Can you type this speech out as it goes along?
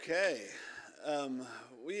Okay,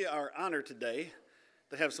 we are honored today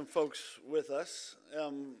to have some folks with us.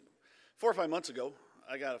 4 or 5 months ago,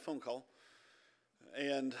 I got a phone call,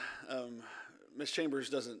 and Miss Chambers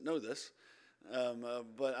doesn't know this,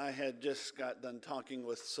 but I had just got done talking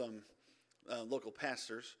with some local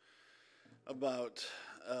pastors about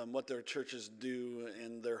what their churches do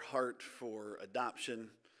and their heart for adoption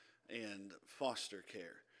and foster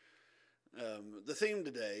care. The theme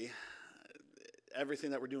today,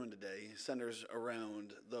 everything that we're doing today, centers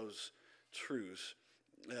around those truths.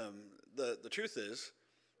 The truth is,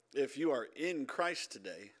 if you are in Christ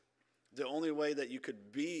today, the only way that you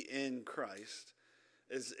could be in Christ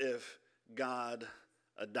is if God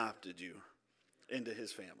adopted you into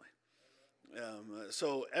his family.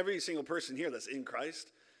 So every single person here that's in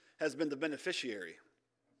Christ has been the beneficiary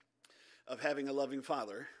of having a loving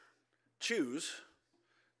Father choose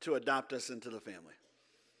to adopt us into the family.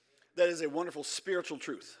 That is a wonderful spiritual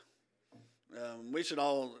truth. We should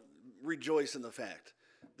all rejoice in the fact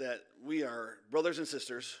that we are brothers and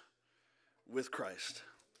sisters with Christ,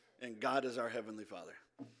 and God is our Heavenly Father.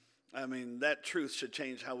 I mean, that truth should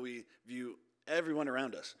change how we view everyone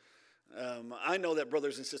around us. I know that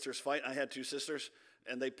brothers and sisters fight. I had two sisters,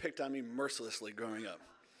 and they picked on me mercilessly growing up.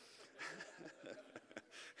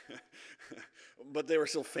 But they were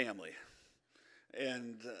still family.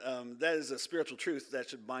 And that is a spiritual truth that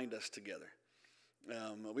should bind us together.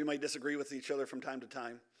 We might disagree with each other from time to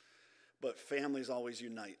time, but families always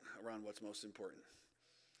unite around what's most important.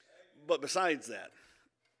 But besides that,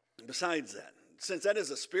 since that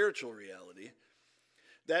is a spiritual reality,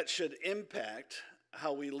 that should impact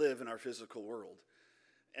how we live in our physical world.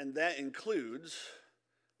 And that includes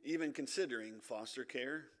even considering foster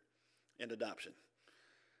care and adoption.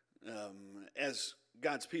 As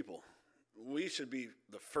God's people, we should be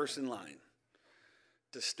the first in line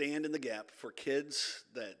to stand in the gap for kids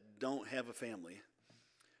that don't have a family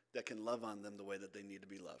that can love on them the way that they need to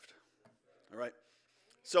be loved. All right?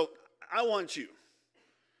 So I want you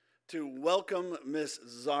to welcome Miss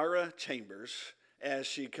Zara Chambers as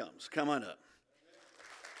she comes. Come on up.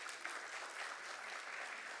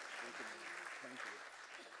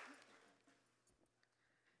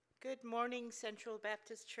 Good morning, Central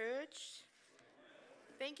Baptist Church.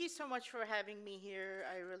 Thank you so much for having me here.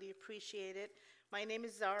 I really appreciate it. My name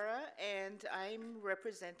is Zara, and I'm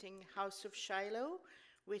representing House of Shiloh,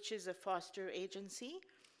 which is a foster agency.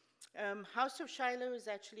 House of Shiloh is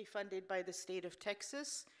actually funded by the state of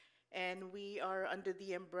Texas, and we are under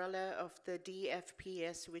the umbrella of the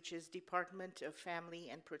DFPS, which is Department of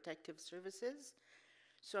Family and Protective Services.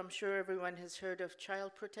 So I'm sure everyone has heard of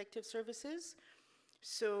Child Protective Services.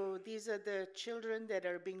 So these are the children that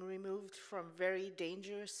are being removed from very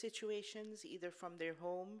dangerous situations, either from their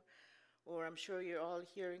home, or I'm sure you're all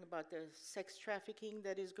hearing about the sex trafficking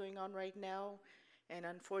that is going on right now. And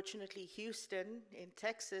unfortunately, Houston in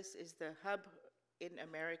Texas is the hub in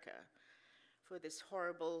America for this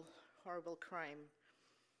horrible, horrible crime.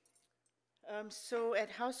 So at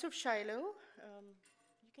House of Shiloh,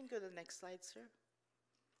 you can go to the next slide, sir.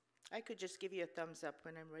 I could just give you a thumbs up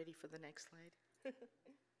when I'm ready for the next slide.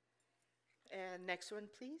 And next one,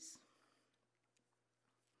 please.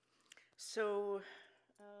 So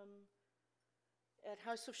at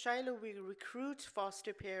House of Shiloh, we recruit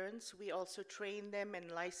foster parents. We also train them and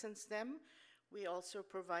license them. We also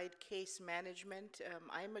provide case management.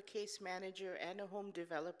 I'm a case manager and a home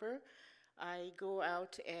developer. I go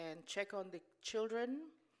out and check on the children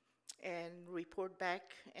and report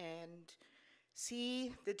back and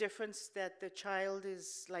see the difference that the child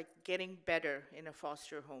is like getting better in a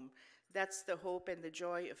foster home. That's the hope and the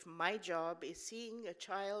joy of my job, is seeing a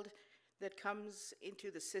child that comes into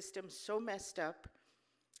the system so messed up,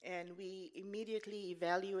 and we immediately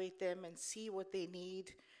evaluate them and see what they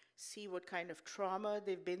need, see what kind of trauma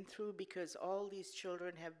they've been through, because all these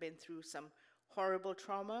children have been through some horrible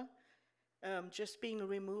trauma. Just being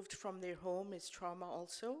removed from their home is trauma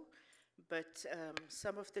also. But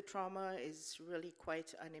some of the trauma is really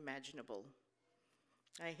quite unimaginable.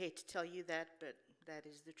 I hate to tell you that, but that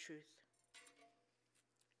is the truth.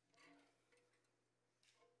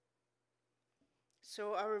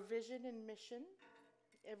 So our vision and mission: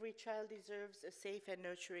 every child deserves a safe and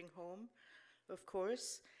nurturing home, of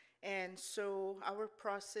course. And so our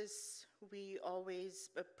process, we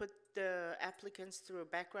always put the applicants through a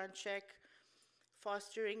background check.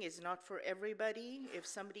 Fostering is not for everybody. If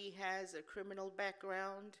somebody has a criminal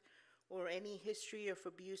background or any history of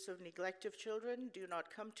abuse or neglect of children, do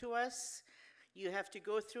not come to us. You have to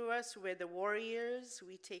go through us. We're the warriors.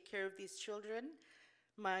 We take care of these children.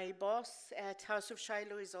 My boss at House of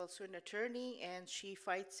Shiloh is also an attorney, and she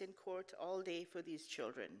fights in court all day for these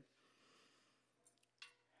children.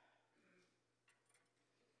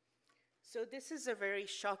 So this is a very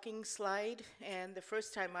shocking slide, and the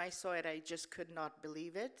first time I saw it, I just could not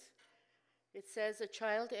believe it. It says a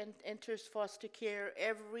child enters foster care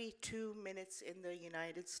every 2 minutes in the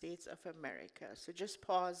United States of America. So just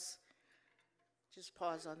pause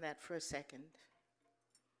on that for a second.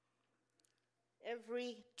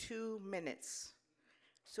 Every 2 minutes.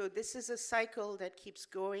 So this is a cycle that keeps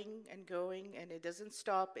going, and it doesn't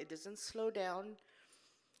stop, it doesn't slow down.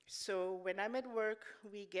 So when I'm at work,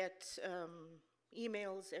 we get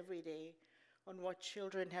emails every day on what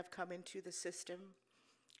children have come into the system,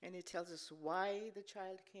 and it tells us why the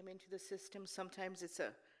child came into the system. Sometimes it's a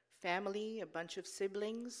family, a bunch of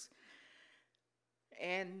siblings.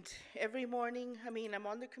 And every morning, I'm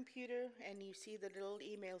on the computer, and you see the little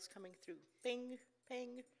emails coming through. Ping,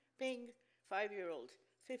 ping, ping, 5-year-old,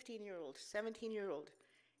 15-year-old, 17-year-old.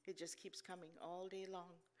 It just keeps coming all day long.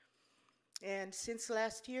 And since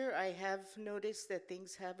last year, I have noticed that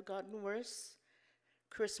things have gotten worse.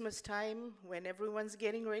 Christmas time, when everyone's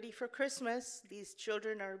getting ready for Christmas, these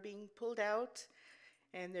children are being pulled out,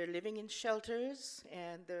 and they're living in shelters.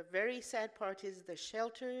 And the very sad part is the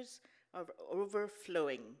shelters are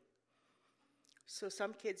overflowing. So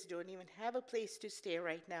some kids don't even have a place to stay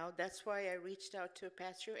right now. That's why I reached out to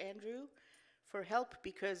Pastor Andrew for help,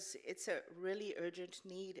 because it's a really urgent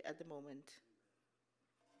need at the moment.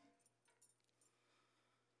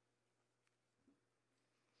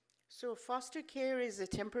 So foster care is a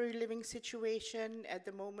temporary living situation. At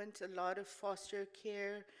the moment, a lot of foster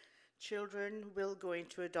care children will go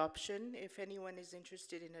into adoption. If anyone is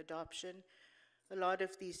interested in adoption, a lot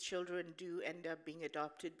of these children do end up being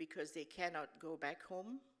adopted because they cannot go back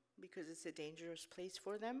home because it's a dangerous place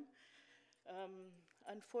for them.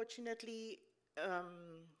 Unfortunately,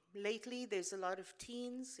 lately there's a lot of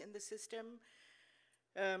teens in the system.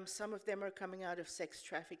 Some of them are coming out of sex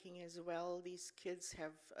trafficking as well. These kids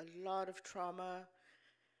have a lot of trauma.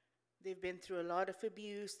 They've been through a lot of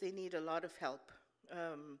abuse. They need a lot of help.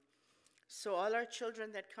 So all our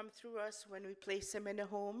children that come through us, when we place them in a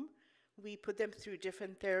home, we put them through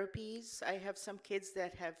different therapies. I have some kids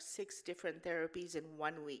that have 6 different therapies in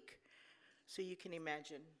 1 week. So you can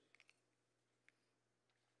imagine.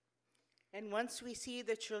 And once we see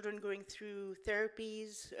the children going through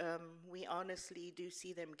therapies, we honestly do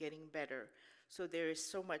see them getting better. So there is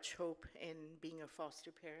so much hope in being a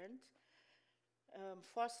foster parent.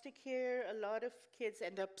 Foster care, a lot of kids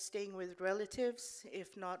end up staying with relatives,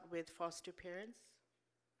 if not with foster parents.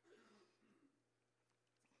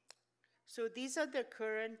 So these are the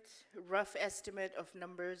current rough estimate of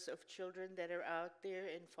numbers of children that are out there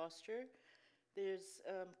in foster. There's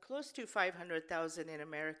close to 500,000 in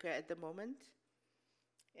America at the moment.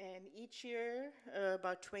 And each year,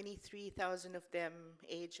 about 23,000 of them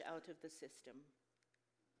age out of the system.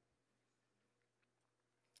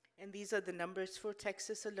 And these are the numbers for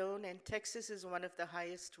Texas alone, and Texas is one of the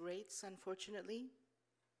highest rates, unfortunately.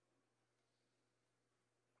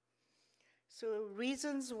 So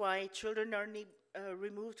reasons why children are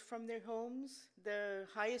removed from their homes, the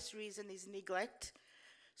highest reason is neglect.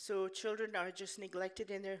 So children are just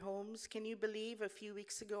neglected in their homes. Can you believe a few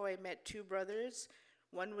weeks ago I met 2 brothers?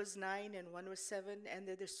 One was 9 and one was 7, and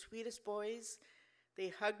they're the sweetest boys. They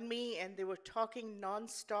hugged me and they were talking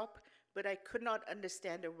nonstop, but I could not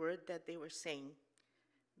understand a word that they were saying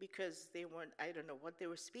because they weren't, I don't know what they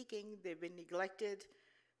were speaking. They've been neglected.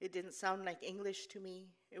 It didn't sound like English to me.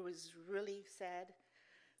 It was really sad.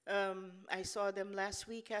 I saw them last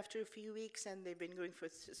week after a few weeks, and they've been going for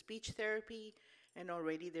speech therapy, and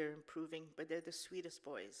already they're improving, but they're the sweetest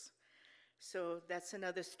boys. So that's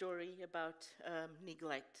another story about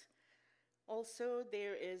neglect. Also,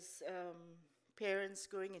 there is parents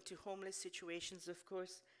going into homeless situations, of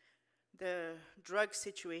course. The drug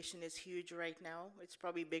situation is huge right now. It's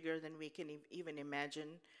probably bigger than we can even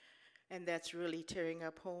imagine. And that's really tearing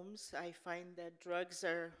up homes. I find that drugs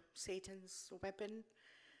are Satan's weapon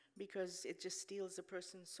because it just steals a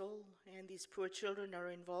person's soul. And these poor children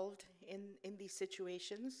are involved in these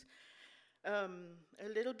situations. A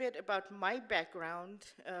little bit about my background,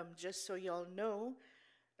 just so y'all know.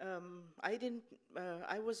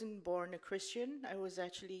 I wasn't born a Christian.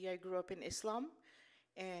 I grew up in Islam.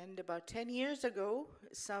 And about 10 years ago,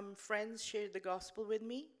 some friends shared the gospel with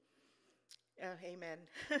me. Amen.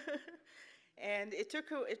 And it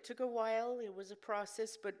took a while. It was a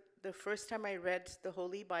process, but the first time I read the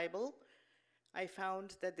Holy Bible, I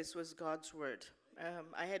found that this was God's word.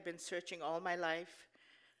 I had been searching all my life.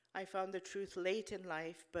 I found the truth late in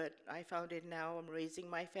life, but I found it now. I'm raising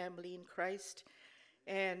my family in Christ,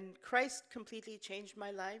 and Christ completely changed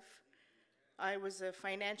my life. I was a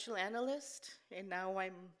financial analyst, and now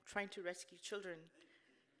I'm trying to rescue children.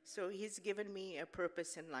 So he's given me a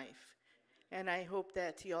purpose in life. And I hope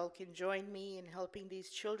that y'all can join me in helping these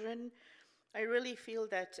children. I really feel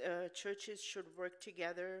that churches should work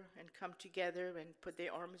together and come together and put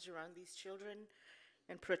their arms around these children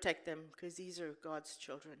and protect them, because these are God's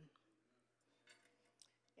children.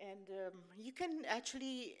 And you can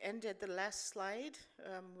actually end at the last slide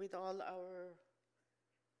with our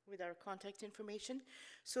contact information.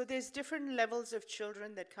 So there's different levels of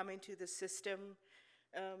children that come into the system.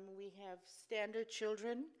 We have standard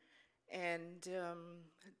children, and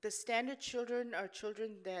the standard children are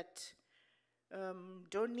children that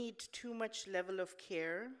don't need too much level of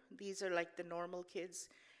care. These are like the normal kids.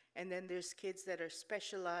 And then there's kids that are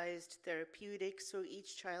specialized, therapeutic, so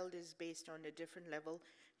each child is based on a different level,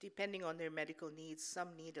 depending on their medical needs.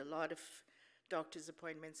 Some need a lot of doctor's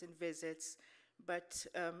appointments and visits. But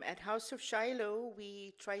at House of Shiloh,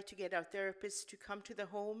 we try to get our therapists to come to the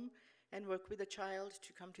home and work with the child,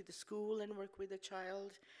 to come to the school and work with the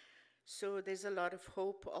child. So there's a lot of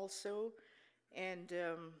hope also. And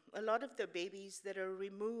a lot of the babies that are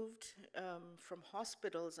removed from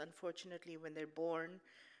hospitals, unfortunately, when they're born,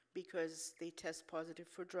 because they test positive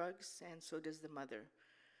for drugs, and so does the mother.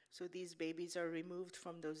 So these babies are removed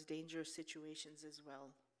from those dangerous situations as well.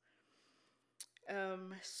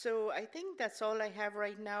 So I think that's all I have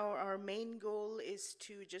right now. Our main goal is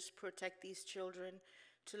to just protect these children,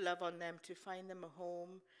 to love on them, to find them a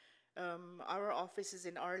home. Our office is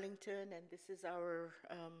in Arlington, and this is our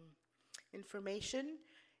information.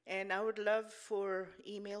 And I would love for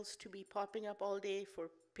emails to be popping up all day for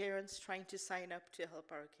parents trying to sign up to help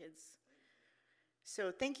our kids.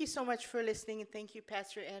 So thank you so much for listening, and thank you,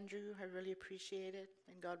 Pastor Andrew. I really appreciate it,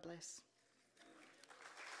 and God bless.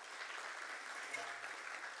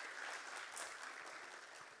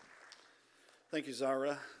 Thank you,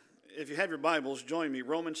 Zara. If you have your Bibles, join me,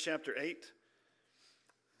 Romans chapter 8.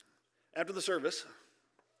 After the service,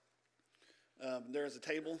 there is a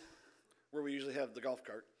table where we usually have the golf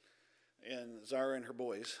cart, and Zara and her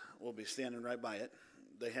boys will be standing right by it.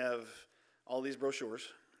 They have all these brochures.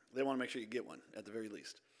 They want to make sure you get one, at the very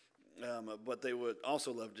least. But they would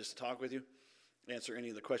also love just to talk with you, answer any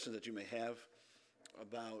of the questions that you may have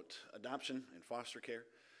about adoption and foster care.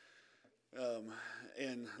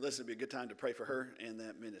 And listen, it'd be a good time to pray for her and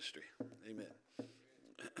that ministry. Amen.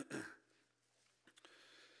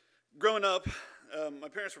 Growing up, my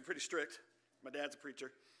parents were pretty strict. My dad's a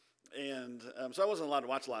preacher. And so I wasn't allowed to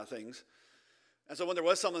watch a lot of things. And so when there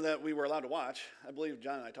was something that we were allowed to watch, I believe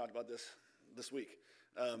John and I talked about this week,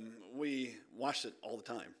 we watched it all the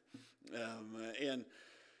time. And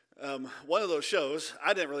one of those shows,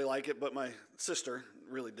 I didn't really like it, but my sister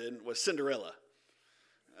really did, was Cinderella.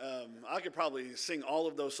 I could probably sing all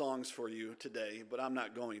of those songs for you today, but I'm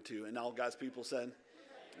not going to. And all God's people said,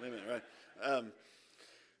 wait a minute,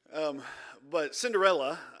 right? But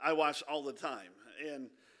Cinderella, I watched all the time. And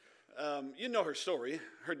you know her story.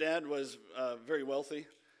 Her dad was very wealthy.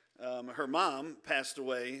 Her mom passed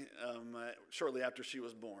away shortly after she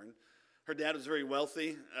was born. Her dad was very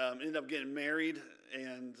wealthy, ended up getting married,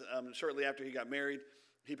 and shortly after he got married,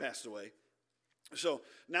 he passed away. So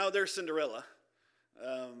now there's Cinderella,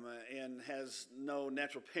 and has no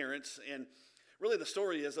natural parents. And really the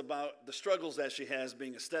story is about the struggles that she has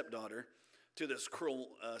being a stepdaughter to this cruel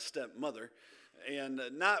stepmother, and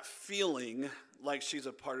not feeling like she's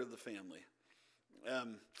a part of the family.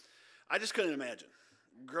 I just couldn't imagine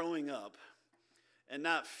growing up and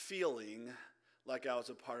not feeling like I was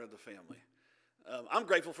a part of the family. I'm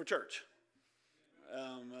grateful for church.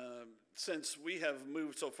 Since we have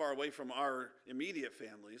moved so far away from our immediate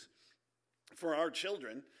families, for our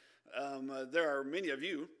children, there are many of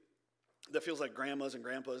you that feels like grandmas and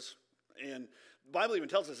grandpas. And the Bible even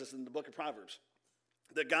tells us this in the book of Proverbs,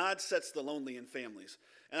 that God sets the lonely in families.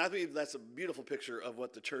 And I believe that's a beautiful picture of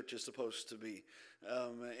what the church is supposed to be.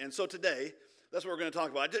 And so today, that's what we're going to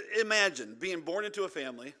talk about. Just imagine being born into a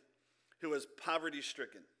family who was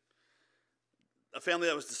poverty-stricken, a family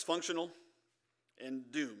that was dysfunctional and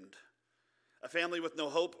doomed, a family with no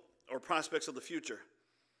hope or prospects of the future,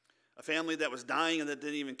 a family that was dying and that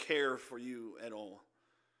didn't even care for you at all.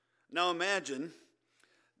 Now imagine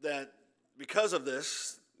that because of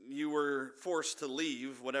this, you were forced to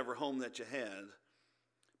leave whatever home that you had.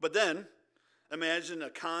 But then, imagine a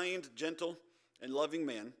kind, gentle, and loving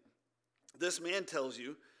man. This man tells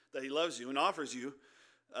you that he loves you and offers you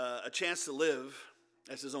a chance to live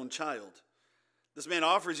as his own child. This man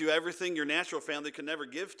offers you everything your natural family could never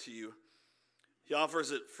give to you. He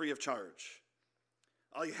offers it free of charge.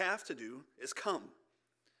 All you have to do is come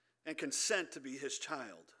and consent to be his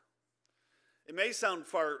child. It may sound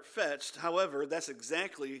far-fetched, however, that's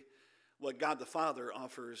exactly what God the Father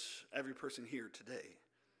offers every person here today.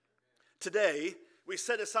 Today, we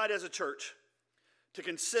set aside as a church to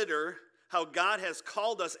consider how God has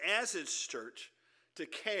called us as his church to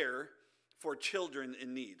care for children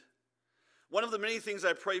in need. One of the many things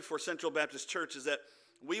I pray for Central Baptist Church is that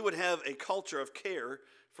we would have a culture of care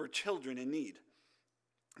for children in need.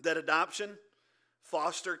 That adoption,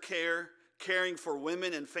 foster care, caring for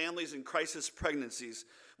women and families in crisis pregnancies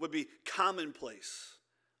would be commonplace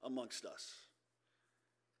amongst us.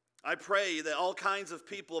 I pray that all kinds of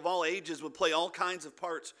people of all ages would play all kinds of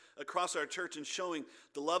parts across our church in showing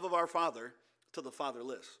the love of our Father to the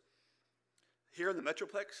fatherless, here in the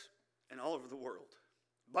Metroplex and all over the world.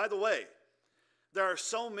 By the way, there are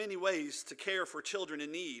so many ways to care for children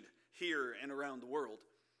in need here and around the world.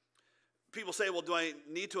 People say, well, do I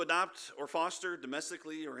need to adopt or foster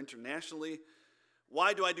domestically or internationally?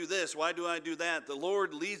 Why do I do this? Why do I do that? The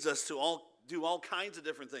Lord leads us to do all kinds of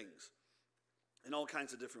different things in all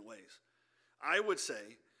kinds of different ways. I would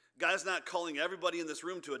say God's not calling everybody in this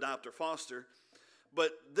room to adopt or foster,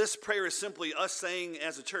 but this prayer is simply us saying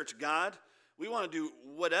as a church, God, we want to do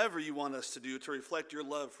whatever you want us to do to reflect your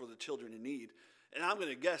love for the children in need. And I'm going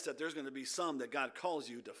to guess that there's going to be some that God calls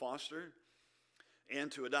you to foster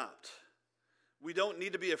and to adopt. We don't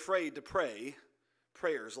need to be afraid to pray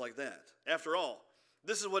prayers like that. After all,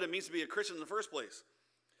 this is what it means to be a Christian in the first place,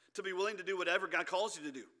 to be willing to do whatever God calls you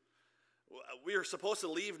to do. We are supposed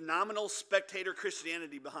to leave nominal spectator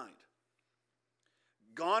Christianity behind.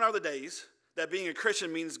 Gone are the days that being a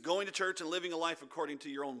Christian means going to church and living a life according to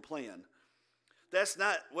your own plan. That's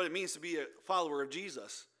not what it means to be a follower of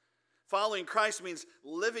Jesus. Following Christ means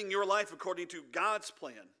living your life according to God's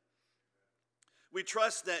plan. We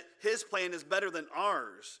trust that his plan is better than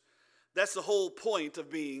ours. That's the whole point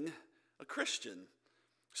of being a Christian.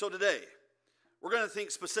 So today, we're going to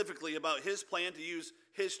think specifically about his plan to use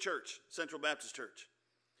his church, Central Baptist Church,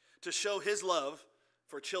 to show his love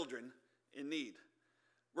for children in need.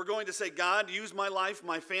 We're going to say, God, use my life,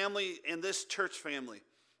 my family, and this church family,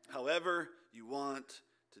 however you want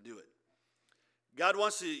to do it. God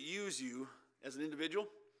wants to use you as an individual.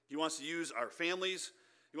 He wants to use our families.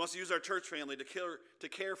 He wants to use our church family to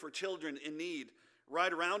care for children in need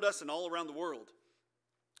right around us and all around the world.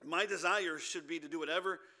 My desire should be to do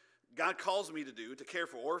whatever God calls me to do to care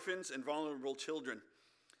for orphans and vulnerable children.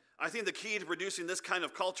 I think the key to producing this kind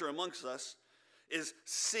of culture amongst us is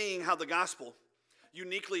seeing how the gospel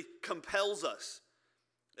uniquely compels us.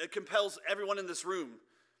 It compels everyone in this room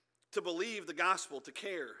to believe the gospel, to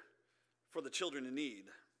care for the children in need.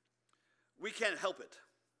 We can't help it.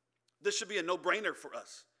 This should be a no-brainer for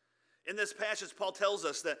us. In this passage, Paul tells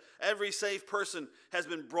us that every saved person has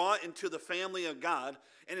been brought into the family of God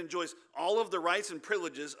and enjoys all of the rights and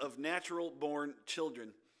privileges of natural-born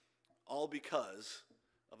children, all because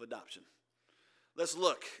of adoption. Let's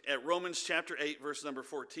look at Romans chapter 8, verse number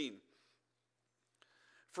 14.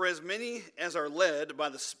 For as many as are led by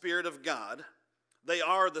the Spirit of God, they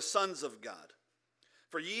are the sons of God.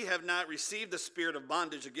 For ye have not received the spirit of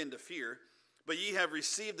bondage again to fear, but ye have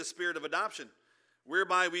received the spirit of adoption,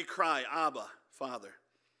 whereby we cry, Abba, Father.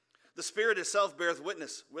 The Spirit itself beareth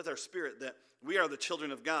witness with our spirit that we are the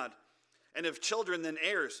children of God. And if children, then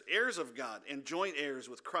heirs, heirs of God, and joint heirs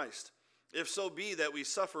with Christ. If so be that we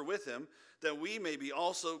suffer with him, that we may be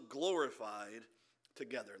also glorified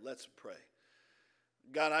together. Let's pray.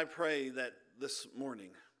 God, I pray that this morning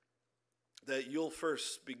that you'll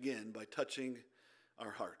first begin by touching our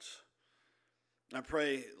hearts. I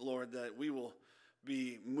pray, Lord, that we will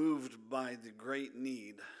be moved by the great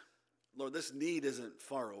need. Lord, this need isn't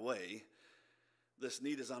far away. This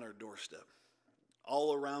need is on our doorstep.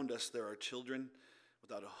 All around us there are children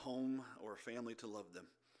without a home or a family to love them.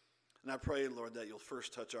 And I pray, Lord, that you'll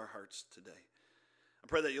first touch our hearts today. I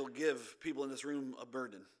pray that you'll give people in this room a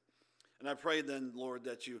burden. And I pray then, Lord,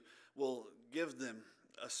 that you will give them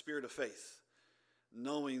a spirit of faith,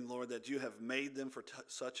 knowing, Lord, that you have made them for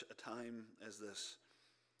such a time as this.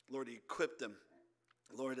 Lord, equip them,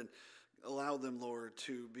 Lord, and allow them, Lord,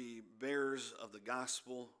 to be bearers of the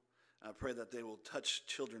gospel. I pray that they will touch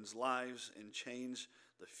children's lives and change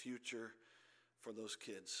the future for those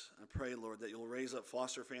kids. I pray, Lord, that you'll raise up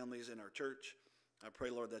foster families in our church. I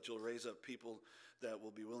pray, Lord, that you'll raise up people that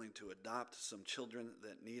will be willing to adopt some children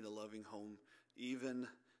that need a loving home even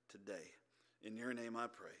today. In your name I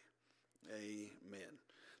pray. Amen.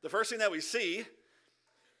 The first thing that we see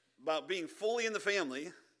about being fully in the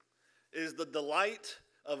family is the delight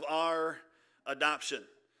of our adoption.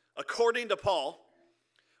 According to Paul,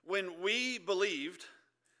 when we believed,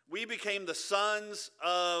 we became the sons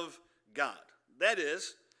of God. That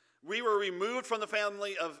is, we were removed from the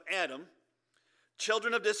family of Adam,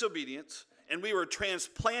 children of disobedience, and we were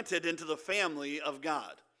transplanted into the family of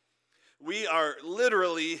God. We are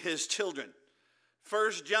literally his children.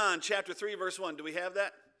 1 John chapter 3, verse 1. Do we have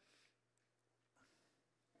that?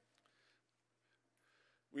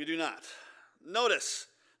 We do not. Notice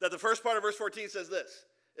that the first part of verse 14 says this.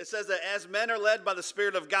 It says that as men are led by the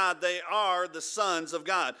Spirit of God, they are the sons of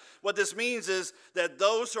God. What this means is that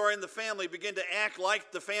those who are in the family begin to act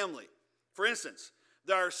like the family. For instance,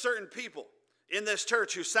 there are certain people in this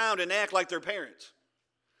church who sound and act like their parents.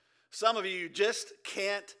 Some of you just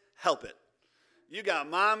can't help it. You got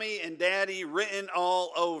mommy and daddy written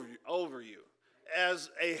all over you. As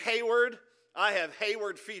a Hayward, I have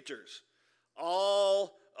Hayward features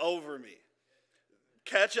all over me.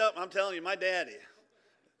 Ketchup, I'm telling you, my daddy.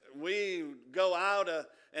 We go out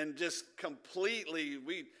and just completely,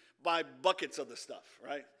 we buy buckets of the stuff,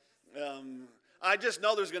 right? I just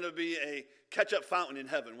know there's going to be a ketchup fountain in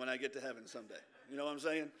heaven when I get to heaven someday. You know what I'm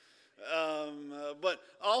saying? But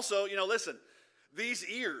also, listen, these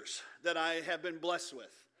ears that I have been blessed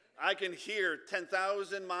with, I can hear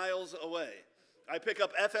 10,000 miles away. I pick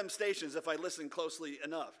up FM stations if I listen closely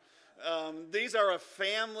enough. These are a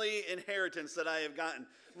family inheritance that I have gotten.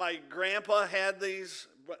 My grandpa had these,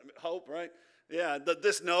 Hope, right? Yeah,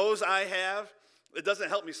 this nose I have, it doesn't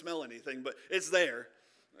help me smell anything, but it's there.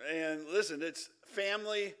 And listen, it's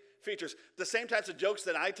family features. The same types of jokes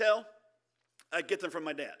that I tell, I get them from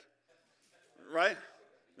my dad, right?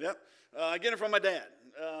 Yep, I get them from my dad.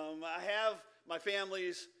 I have my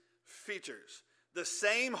family's features. The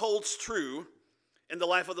same holds true in the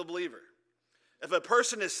life of the believer. If a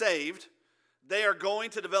person is saved, they are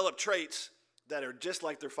going to develop traits that are just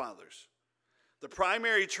like their fathers. The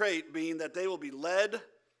primary trait being that they will be led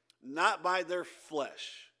not by their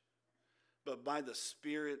flesh, but by the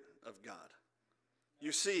Spirit of God.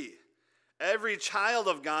 You see, every child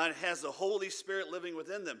of God has the Holy Spirit living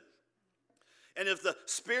within them. And if the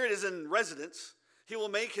Spirit is in residence, he will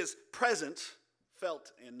make his presence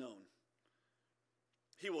felt and known.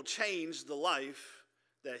 He will change the life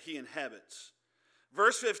that he inhabits.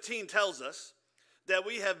 Verse 15 tells us that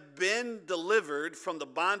we have been delivered from the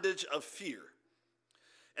bondage of fear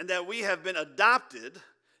and that we have been adopted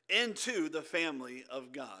into the family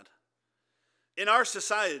of God. In our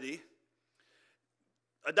society,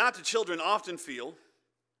 adopted children often feel,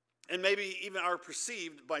 and maybe even are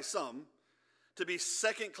perceived by some, to be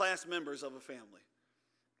second-class members of a family.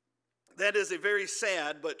 That is a very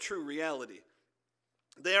sad but true reality.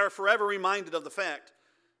 They are forever reminded of the fact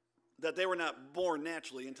that they were not born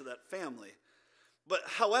naturally into that family. But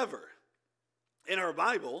however, in our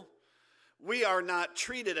Bible, we are not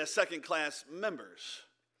treated as second-class members.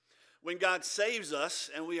 When God saves us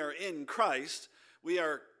and we are in Christ, we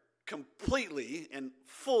are completely and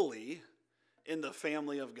fully in the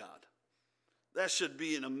family of God. That should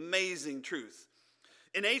be an amazing truth.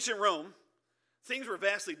 In ancient Rome, things were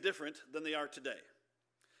vastly different than they are today.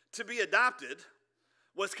 To be adopted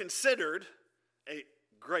was considered a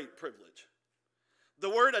great privilege. The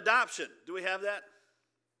word adoption, do we have that?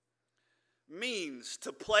 Means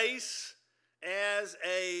to place as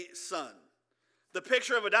a son. The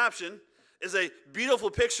picture of adoption is a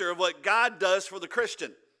beautiful picture of what God does for the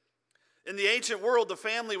Christian. In the ancient world, the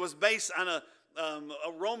family was based on a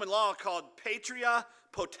Roman law called patria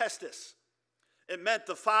potestas. It meant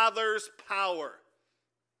the father's power.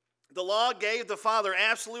 The law gave the father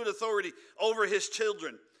absolute authority over his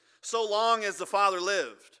children, so long as the father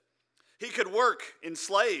lived. He could work,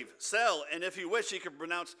 enslave, sell, and if he wished, he could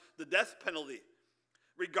pronounce the death penalty.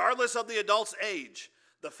 Regardless of the adult's age,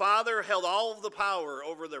 the father held all of the power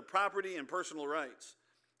over their property and personal rights.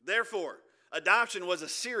 Therefore, adoption was a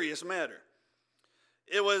serious matter.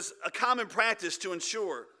 It was a common practice to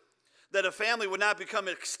ensure that a family would not become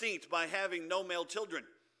extinct by having no male children.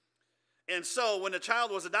 And so, when a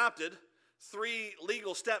child was adopted, 3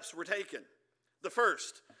 legal steps were taken. The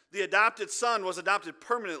first, the adopted son was adopted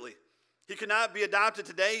permanently. He could not be adopted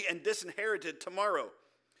today and disinherited tomorrow.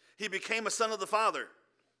 He became a son of the Father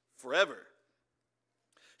forever.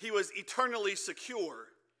 He was eternally secure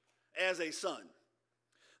as a son.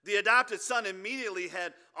 The adopted son immediately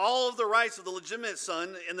had all of the rights of the legitimate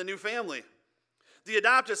son in the new family. The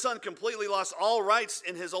adopted son completely lost all rights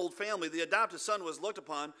in his old family. The adopted son was looked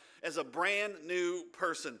upon as a brand new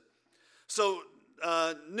person. So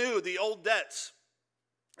the old debts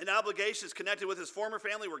and obligations connected with his former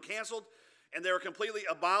family were canceled, and they were completely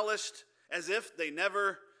abolished as if they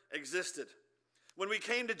never existed. When we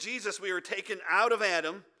came to Jesus, we were taken out of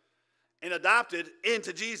Adam and adopted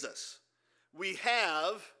into Jesus. We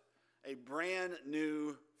have a brand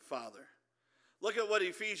new Father. Look at what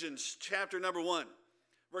Ephesians chapter number 1,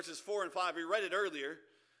 verses 4 and 5. We read it earlier,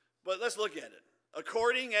 but let's look at it.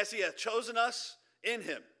 According as he hath chosen us in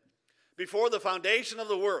him before the foundation of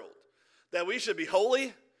the world, that we should be holy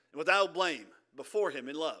and without blame before him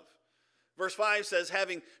in love. Verse 5 says,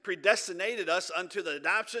 having predestinated us unto the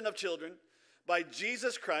adoption of children by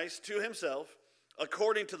Jesus Christ to himself,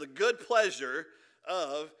 according to the good pleasure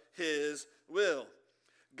of his will.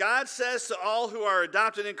 God says to all who are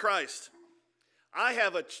adopted in Christ, I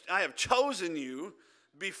have chosen you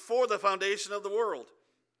before the foundation of the world.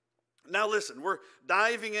 Now listen, we're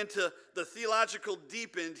diving into the theological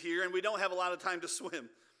deep end here, and we don't have a lot of time to swim.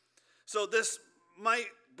 So this might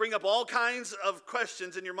bring up all kinds of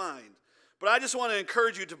questions in your mind. But I just want to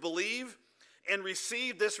encourage you to believe and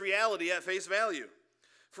receive this reality at face value.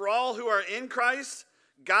 For all who are in Christ,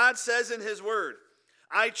 God says in his word,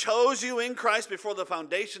 I chose you in Christ before the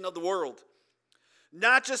foundation of the world.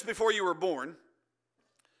 Not just before you were born,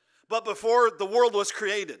 but before the world was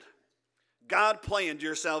created. God planned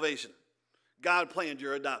your salvation. God planned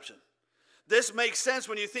your adoption. This makes sense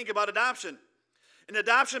when you think about adoption. And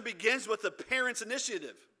adoption begins with the parent's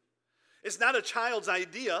initiative. It's not a child's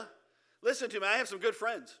idea. Listen to me, I have some good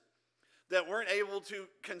friends that weren't able to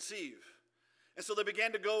conceive. And so they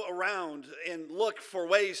began to go around and look for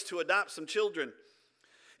ways to adopt some children.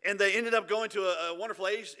 And they ended up going to a wonderful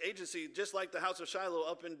agency just like the House of Shiloh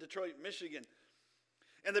up in Detroit, Michigan.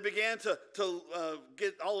 And they began to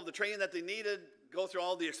get all of the training that they needed, go through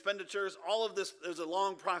all the expenditures, all of this. It was a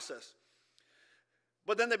long process.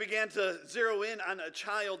 But then they began to zero in on a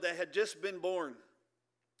child that had just been born.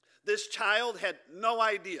 This child had no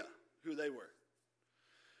idea who they were.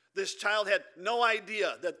 This child had no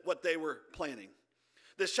idea that what they were planning.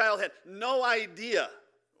 This child had no idea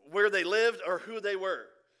where they lived or who they were.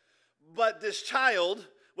 But this child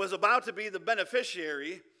was about to be the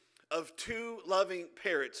beneficiary of two loving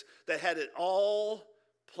parents that had it all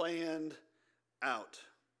planned out.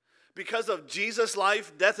 Because of Jesus'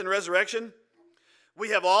 life, death, and resurrection, we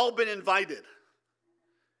have all been invited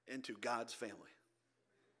into God's family.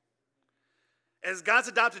 As God's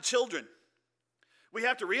adopted children, we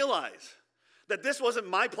have to realize that this wasn't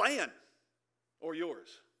my plan or yours.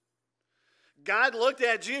 God looked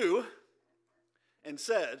at you and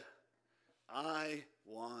said, I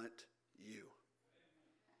want you.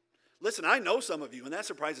 Listen, I know some of you, and that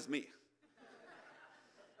surprises me.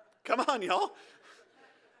 Come on, y'all.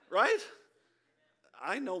 Right?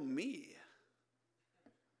 I know me.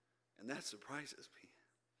 And that surprises me.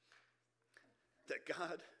 That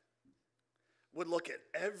God would look at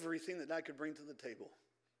everything that I could bring to the table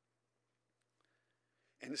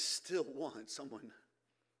and still want someone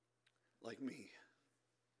like me.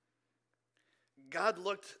 God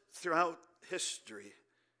looked throughout history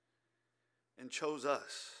and chose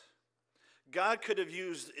us. God could have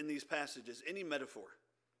used in these passages any metaphor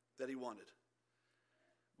that he wanted.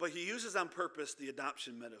 But he uses on purpose the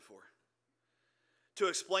adoption metaphor to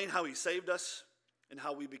explain how he saved us and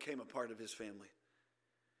how we became a part of his family.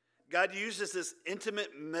 God uses this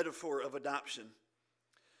intimate metaphor of adoption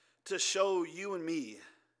to show you and me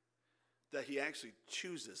that he actually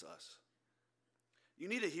chooses us. You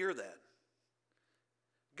need to hear that.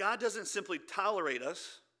 God doesn't simply tolerate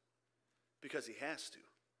us because he has to.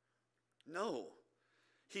 No,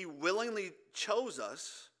 he willingly chose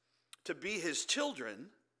us to be his children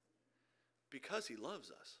because he loves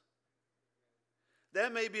us.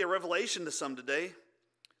 That may be a revelation to some today,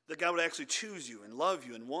 that God would actually choose you and love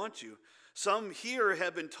you and want you. Some here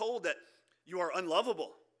have been told that you are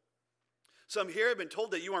unlovable. Some here have been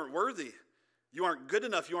told that you aren't worthy. You aren't good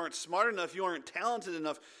enough. You aren't smart enough. You aren't talented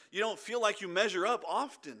enough. You don't feel like you measure up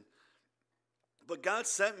often. But God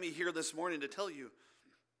sent me here this morning to tell you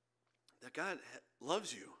that God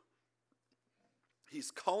loves you.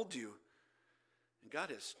 He's called you. And God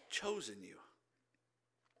has chosen you.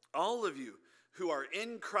 All of you who are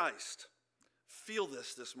in Christ feel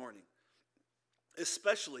this morning.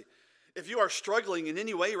 Especially if you are struggling in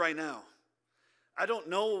any way right now. I don't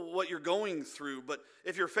know what you're going through, but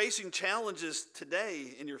if you're facing challenges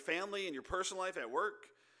today in your family, in your personal life, at work,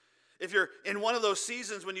 if you're in one of those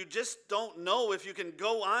seasons when you just don't know if you can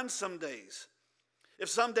go on some days, if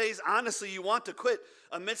some days, honestly, you want to quit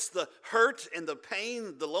amidst the hurt and the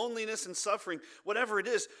pain, the loneliness and suffering, whatever it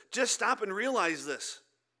is, just stop and realize this.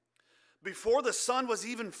 Before the sun was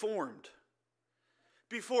even formed,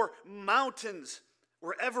 before mountains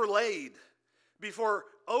were ever laid, before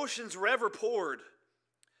oceans were ever poured,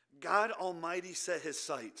 God Almighty set his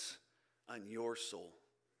sights on your soul.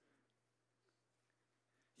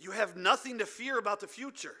 You have nothing to fear about the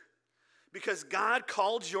future because God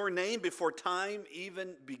called your name before time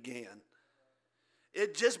even began.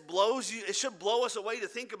 It just blows you, it should blow us away to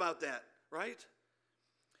think about that, right?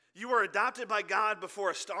 You were adopted by God before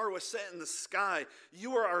a star was set in the sky.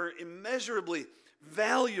 You are immeasurably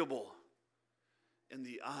valuable in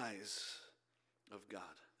the eyes of God.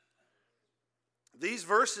 These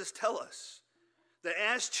verses tell us that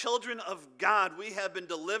as children of God, we have been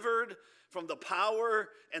delivered from the power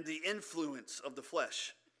and the influence of the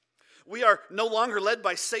flesh. We are no longer led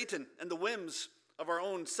by Satan and the whims of our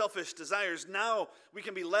own selfish desires. Now we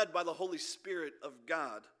can be led by the Holy Spirit of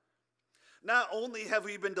God. Not only have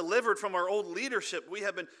we been delivered from our old leadership, we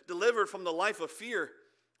have been delivered from the life of fear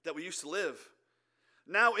that we used to live.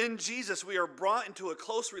 Now in Jesus, we are brought into a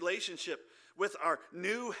close relationship with our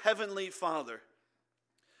new heavenly Father.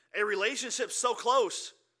 A relationship so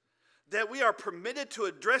close that we are permitted to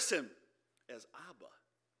address him as Abba.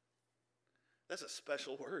 That's a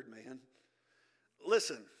special word, man.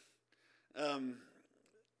 Listen,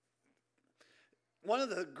 one of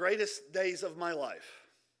the greatest days of my life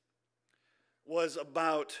was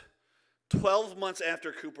about 12 months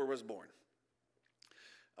after Cooper was born.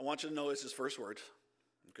 I want you to know it's his first words.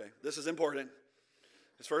 Okay, this is important.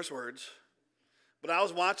 His first words. But I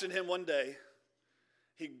was watching him one day.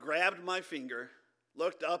 He grabbed my finger,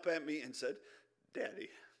 looked up at me, and said, "Daddy."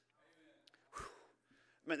 Whew.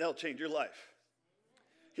 Man, that'll change your life.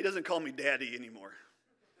 He doesn't call me daddy anymore.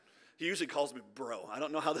 He usually calls me bro. I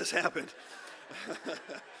don't know how this happened.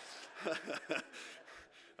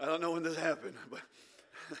 I don't know when this happened,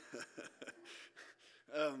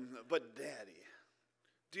 but daddy.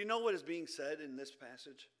 Do you know what is being said in this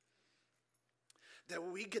passage? That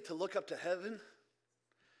we get to look up to heaven.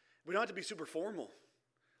 We don't have to be super formal.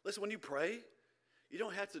 Listen, when you pray, you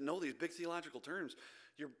don't have to know these big theological terms.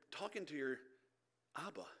 You're talking to your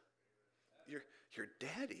Abba, your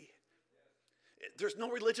daddy. There's no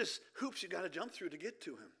religious hoops you got to jump through to get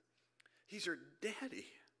to him. He's your daddy.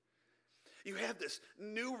 You have this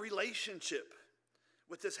new relationship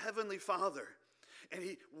with this heavenly Father, and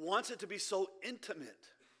he wants it to be so intimate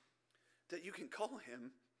that you can call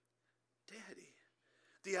him daddy.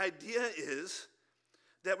 The idea is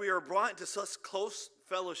that we are brought into such close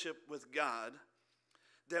fellowship with God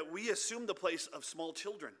that we assume the place of small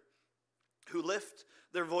children who lift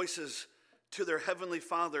their voices to their heavenly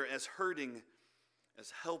Father as hurting,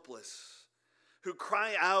 as helpless, who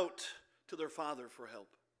cry out to their Father for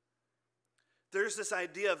help. There's this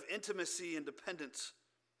idea of intimacy and dependence,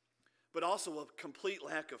 but also a complete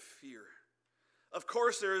lack of fear. Of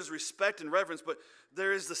course, there is respect and reverence, but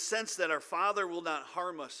there is the sense that our Father will not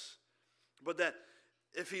harm us, but that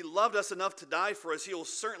if he loved us enough to die for us, he will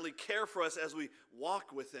certainly care for us as we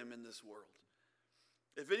walk with him in this world.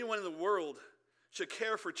 If anyone in the world should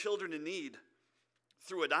care for children in need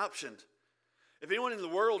through adoption, if anyone in the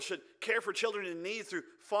world should care for children in need through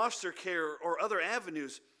foster care or other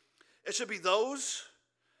avenues, it should be those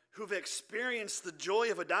who've experienced the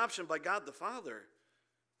joy of adoption by God the Father.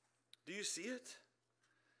 Do you see it?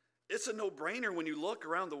 It's a no-brainer when you look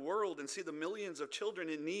around the world and see the millions of children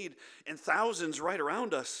in need and thousands right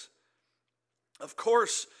around us. Of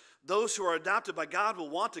course, those who are adopted by God will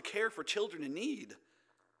want to care for children in need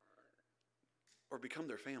or become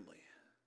their family.